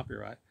was no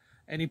copyright.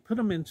 And he put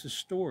them into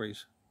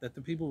stories that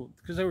the people,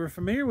 because they were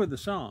familiar with the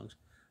songs.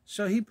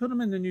 So he put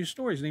them into new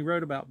stories and he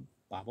wrote about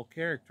Bible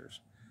characters.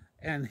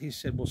 And he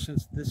said, well,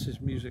 since this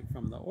is music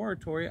from the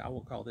Oratory, I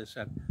will call this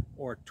an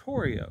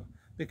oratorio.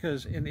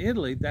 Because in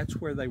Italy, that's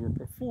where they were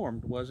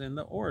performed, was in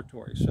the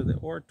Oratory. So the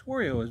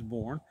Oratorio is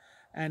born,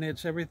 and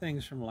it's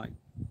everything from like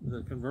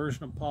the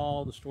conversion of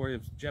Paul, the story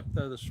of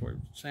Jephthah, the story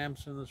of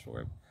Samson, the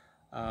story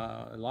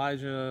of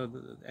Elijah,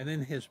 and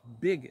then his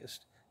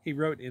biggest, he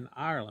wrote in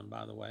Ireland,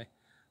 by the way.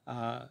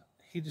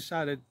 He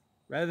decided,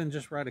 rather than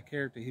just write a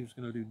character, he was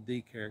going to do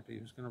the character. He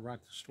was going to write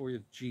the story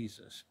of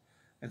Jesus.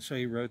 And so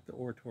he wrote the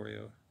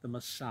Oratorio, the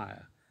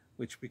Messiah,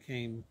 which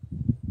became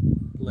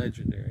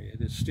legendary.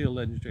 It is still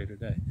legendary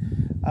today.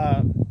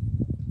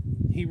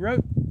 He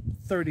wrote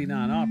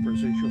 39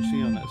 operas, as you'll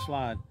see on that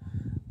slide,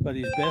 but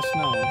he's best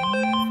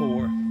known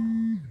for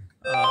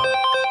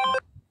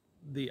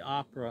the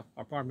opera,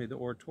 or pardon me, the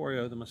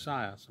Oratorio, the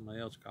Messiah, somebody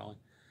else calling.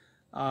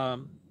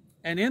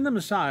 And in the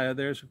Messiah,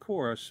 there's a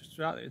chorus.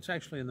 It's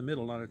actually in the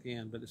middle, not at the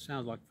end, but it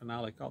sounds like a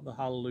finale called the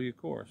Hallelujah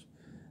Chorus.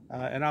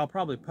 And I'll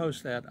probably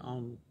post that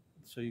on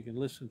so you can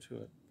listen to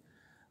it.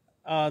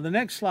 The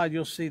next slide,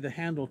 you'll see the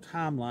Handel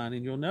timeline,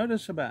 and you'll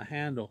notice about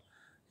Handel,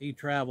 he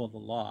traveled a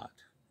lot.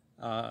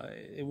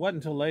 It wasn't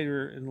until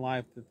later in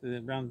life, that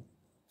around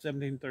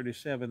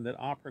 1737, that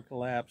opera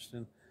collapsed,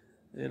 and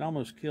it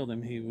almost killed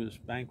him. He was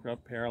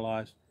bankrupt,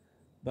 paralyzed,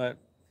 but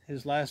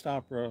his last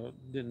opera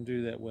didn't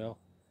do that well.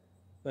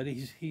 But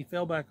he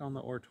fell back on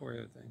the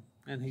oratorio thing,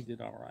 and he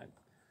did all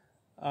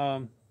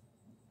right.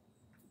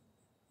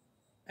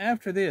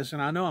 After this,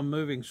 and I know I'm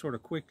moving sort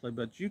of quickly,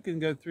 but you can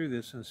go through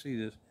this and see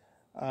this.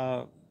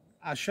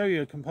 I show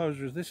you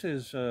composers. This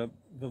is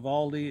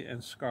Vivaldi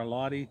and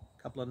Scarlatti,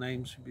 a couple of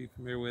names you'd be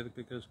familiar with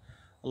because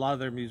a lot of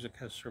their music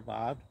has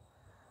survived.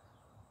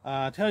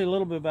 I'll tell you a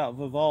little bit about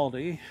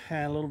Vivaldi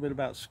and a little bit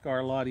about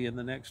Scarlatti in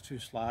the next two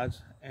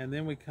slides, and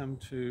then we come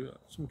to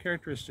some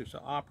characteristics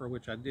of opera,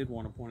 which I did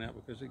want to point out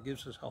because it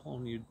gives us a whole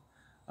new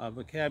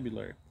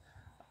vocabulary.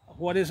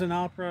 What is an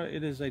opera?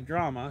 It is a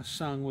drama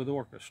sung with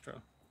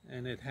orchestra,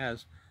 and it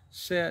has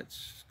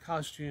sets,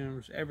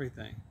 costumes,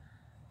 everything.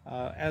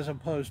 As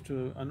opposed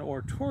to an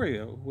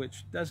oratorio,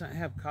 which doesn't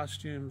have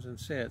costumes and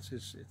sets.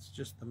 It's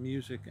just the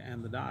music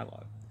and the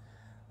dialogue.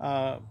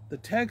 The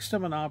text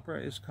of an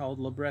opera is called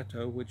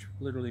libretto, which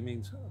literally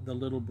means the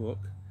little book.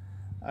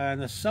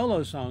 And the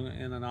solo song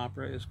in an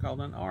opera is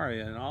called an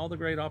aria. And all the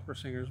great opera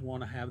singers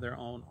want to have their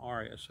own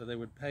aria. So they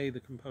would pay the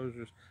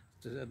composers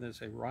to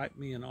say, write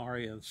me an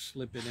aria and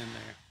slip it in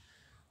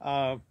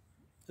there.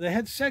 They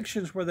had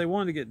sections where they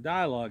wanted to get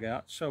dialogue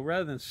out. So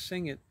rather than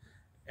sing it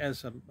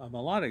as a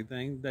melodic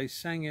thing, they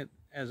sang it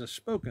as a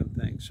spoken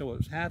thing. So it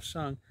was half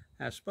sung,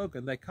 half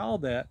spoken. They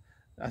called that,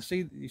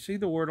 you see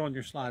the word on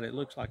your slide, it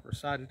looks like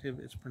recitative,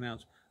 it's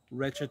pronounced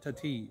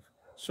recitative.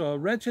 So a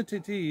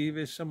recitative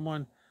is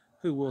someone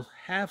who will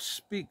half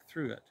speak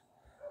through it.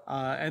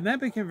 And that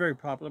became very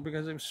popular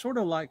because it was sort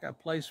of like a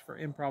place for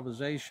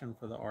improvisation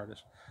for the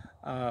artist.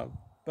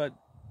 But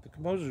the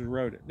composers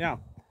wrote it. Now,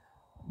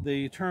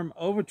 the term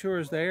overture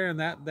is there, and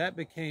that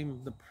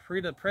became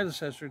the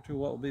predecessor to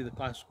what will be the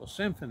classical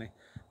symphony,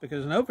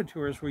 because an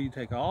overture is where you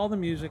take all the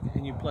music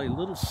and you play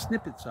little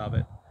snippets of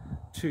it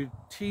to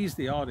tease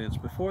the audience.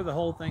 Before the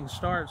whole thing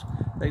starts,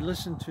 they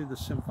listen to the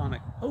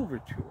symphonic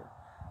overture,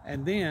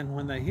 and then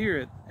when they hear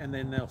it, and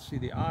then they'll see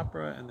the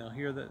opera and they'll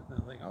hear that, and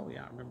they'll think, oh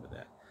yeah, I remember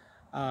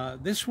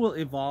that. This will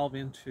evolve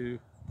into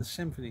the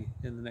symphony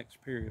in the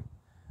next period.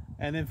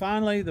 And then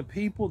finally, the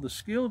people, the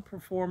skilled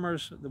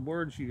performers, the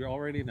words you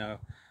already know.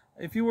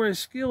 If you were a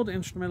skilled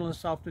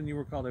instrumentalist, often you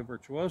were called a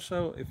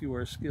virtuoso. If you were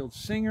a skilled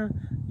singer,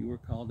 you were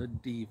called a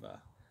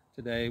diva.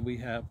 Today we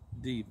have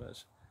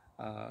divas.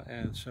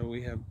 And so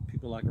we have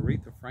people like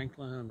Aretha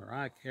Franklin,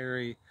 Mariah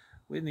Carey,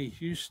 Whitney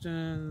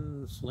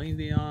Houston, Celine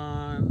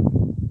Dion,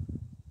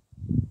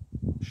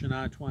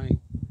 Shania Twain.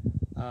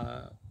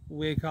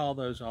 We call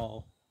those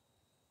all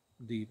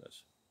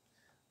divas.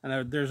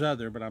 And there's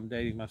other, but I'm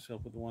dating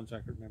myself with the ones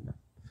I can remember.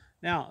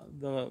 Now,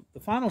 the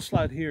final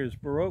slide here is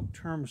Baroque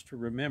terms to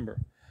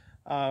remember.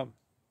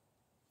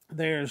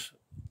 There's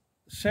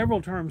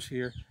several terms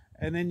here,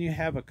 and then you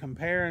have a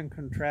compare and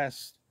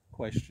contrast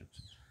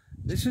questions.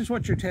 This is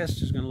what your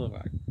test is going to look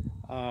like.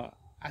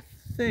 I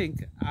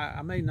think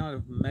I may not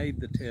have made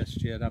the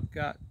test yet. I've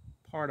got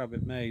part of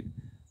it made,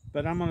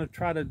 but I'm going to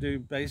try to do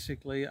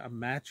basically a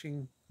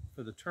matching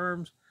for the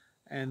terms.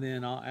 And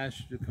then I'll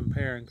ask you to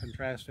compare and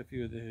contrast a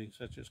few of the things,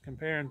 such as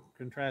compare and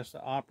contrast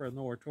the opera and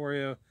the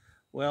oratorio.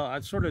 Well, I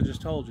sort of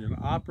just told you, an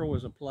opera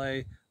was a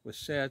play with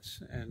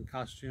sets and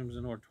costumes,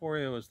 and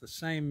oratorio is the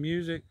same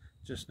music,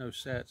 just no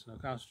sets, no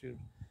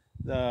costumes.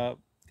 The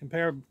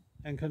compare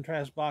and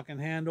contrast Bach and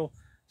Handel,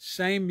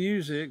 same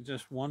music,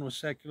 just one was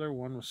secular,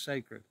 one was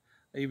sacred,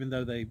 even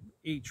though they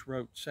each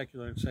wrote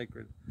secular and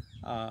sacred.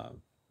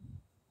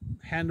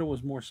 Handel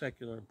was more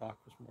secular, Bach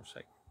was more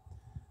sacred.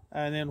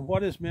 And then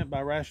what is meant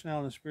by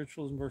rationality and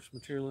spiritualism versus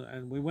material,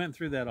 and we went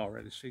through that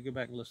already, so you go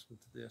back and listen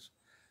to this.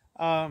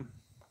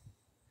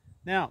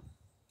 Now,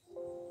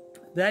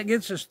 that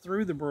gets us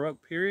through the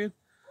Baroque period.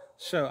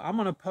 So I'm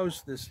going to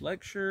post this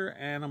lecture,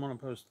 and I'm going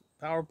to post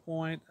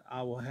PowerPoint.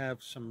 I will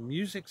have some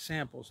music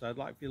samples that I'd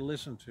like for you to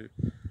listen to,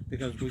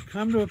 because we've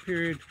come to a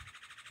period,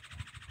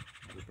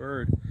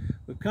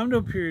 we've come to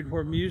a period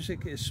where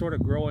music is sort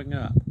of growing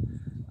up.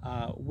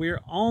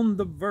 We're on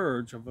the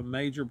verge of a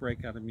major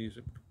breakout of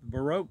music. The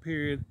Baroque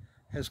period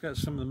has got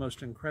some of the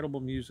most incredible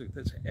music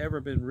that's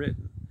ever been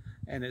written,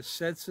 and it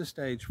sets the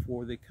stage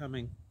for the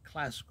coming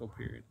classical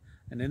period.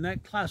 And in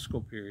that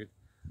classical period,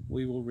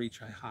 we will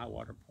reach a high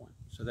water point.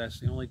 So that's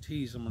the only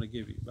tease I'm going to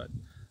give you. But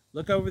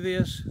look over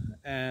this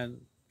and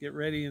get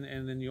ready,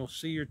 and then you'll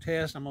see your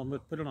test. I'm going to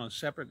put it on a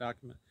separate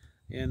document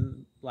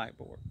in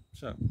Blackboard.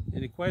 So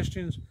any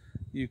questions,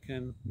 you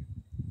can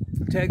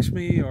text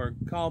me or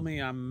call me.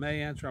 I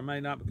may answer, I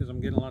may not, because I'm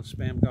getting a lot of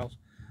spam calls.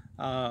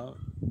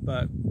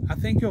 But I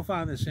think you'll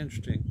find this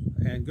interesting.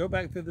 And go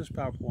back through this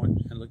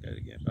PowerPoint and look at it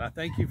again. But I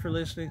thank you for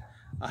listening.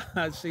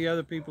 I see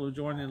other people who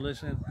join in and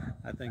listen.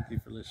 I thank you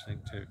for listening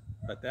too.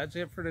 But that's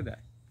it for today.